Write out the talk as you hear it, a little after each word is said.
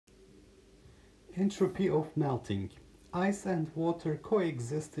Entropy of melting. Ice and water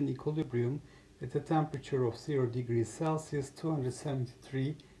coexist in equilibrium at a temperature of 0 degrees Celsius,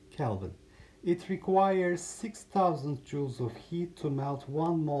 273 Kelvin. It requires 6000 joules of heat to melt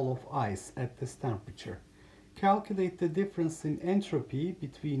 1 mole of ice at this temperature. Calculate the difference in entropy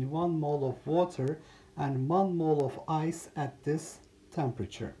between 1 mole of water and 1 mole of ice at this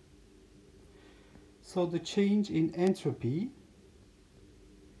temperature. So the change in entropy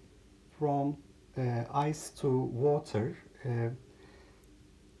from ice to water,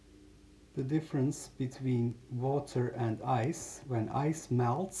 the difference between water and ice, when ice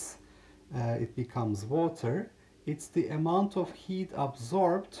melts, it becomes water. It's the amount of heat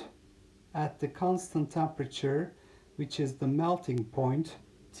absorbed at the constant temperature, which is the melting point,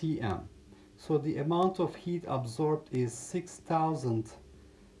 Tm. So the amount of heat absorbed is 6000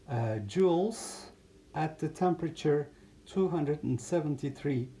 joules at the temperature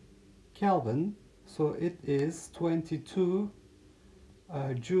 273 Kelvin. So it is 22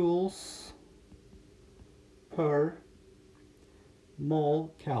 joules per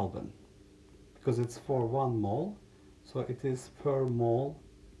mole Kelvin, because it's for 1 mole, so it is per mole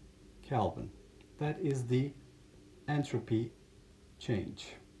Kelvin. That is the entropy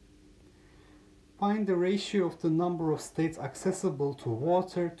change. Find the ratio of the number of states accessible to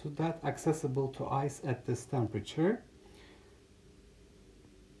water to that accessible to ice at this temperature.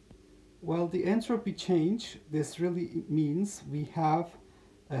 Well, the entropy change, this really means we have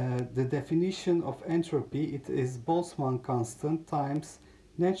the definition of entropy. It is Boltzmann constant times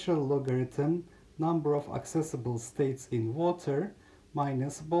natural logarithm number of accessible states in water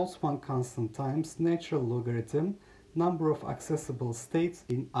minus Boltzmann constant times natural logarithm number of accessible states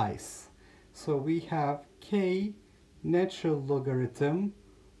in ice. So we have k natural logarithm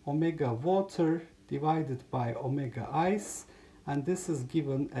omega water divided by omega ice, and this is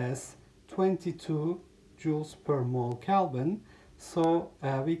given as 22 joules per mole Kelvin. So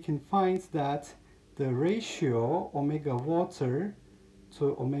we can find that the ratio omega water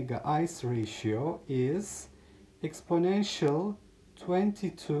to omega ice ratio is exponential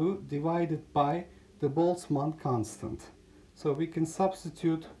 22 divided by the Boltzmann constant. So we can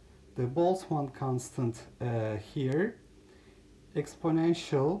substitute the Boltzmann constant here,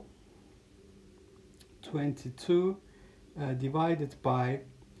 exponential 22 divided by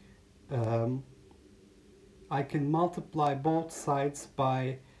I can multiply both sides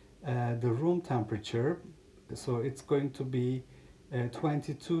by the room temperature, so it's going to be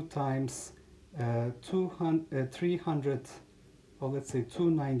 22 times 300, or let's say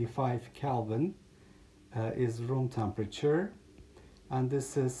 295 Kelvin is room temperature, and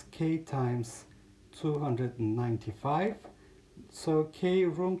this is K times 295. So K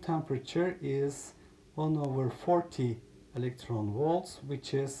room temperature is 1 over 40 electron volts,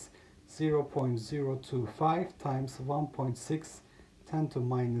 which is 0.025 times 1.6 10 to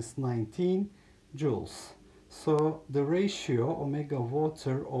minus 19 joules. So the ratio omega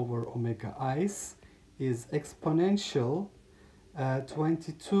water over omega ice is exponential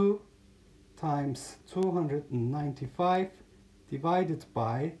 22 times 295 divided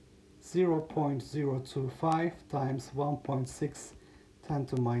by 0.025 times 1.6 10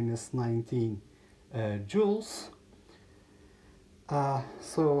 to minus 19 joules.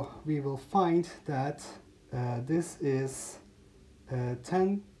 So we will find that this is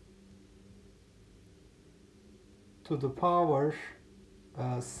 10 to the power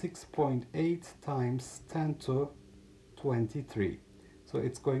 6.8 times 10 to 23. So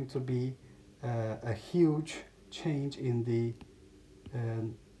it's going to be a huge change in the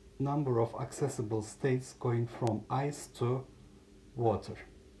number of accessible states going from ice to water.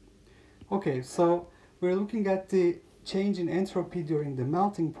 Okay, so we're looking at the change in entropy during the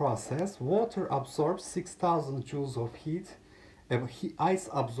melting process. Water absorbs 6000 joules of heat. Ice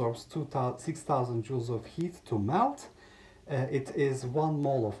absorbs 6000 joules of heat to melt. It is 1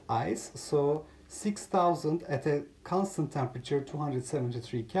 mole of ice. So 6000 at a constant temperature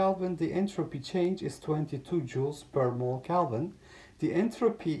 273 Kelvin. The entropy change is 22 joules per mole Kelvin. The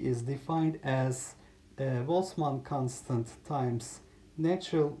entropy is defined as Boltzmann constant times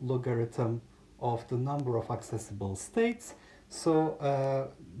natural logarithm of the number of accessible states. So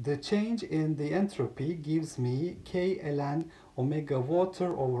the change in the entropy gives me k ln omega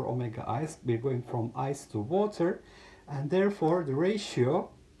water over omega ice. We're going from ice to water, and therefore the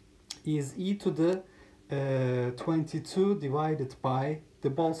ratio is e to the 22 divided by the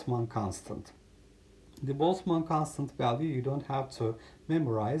Boltzmann constant. The Boltzmann constant value you don't have to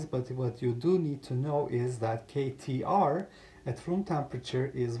memorize, but what you do need to know is that KTR at room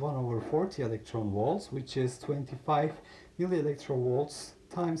temperature is 1 over 40 electron volts, which is 25 millielectron volts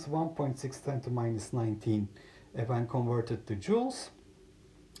times 1.6 10 to minus 19 when converted to joules.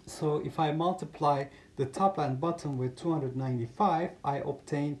 So if I multiply the top and bottom with 295, I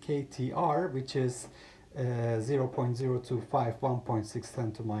obtain KTR, which is 0.025 1.6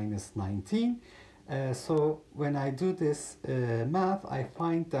 10 to minus 19. So when I do this math, I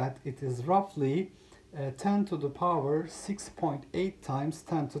find that it is roughly 10 to the power 6.8 times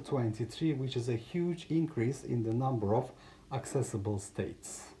 10 to 23, which is a huge increase in the number of accessible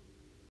states.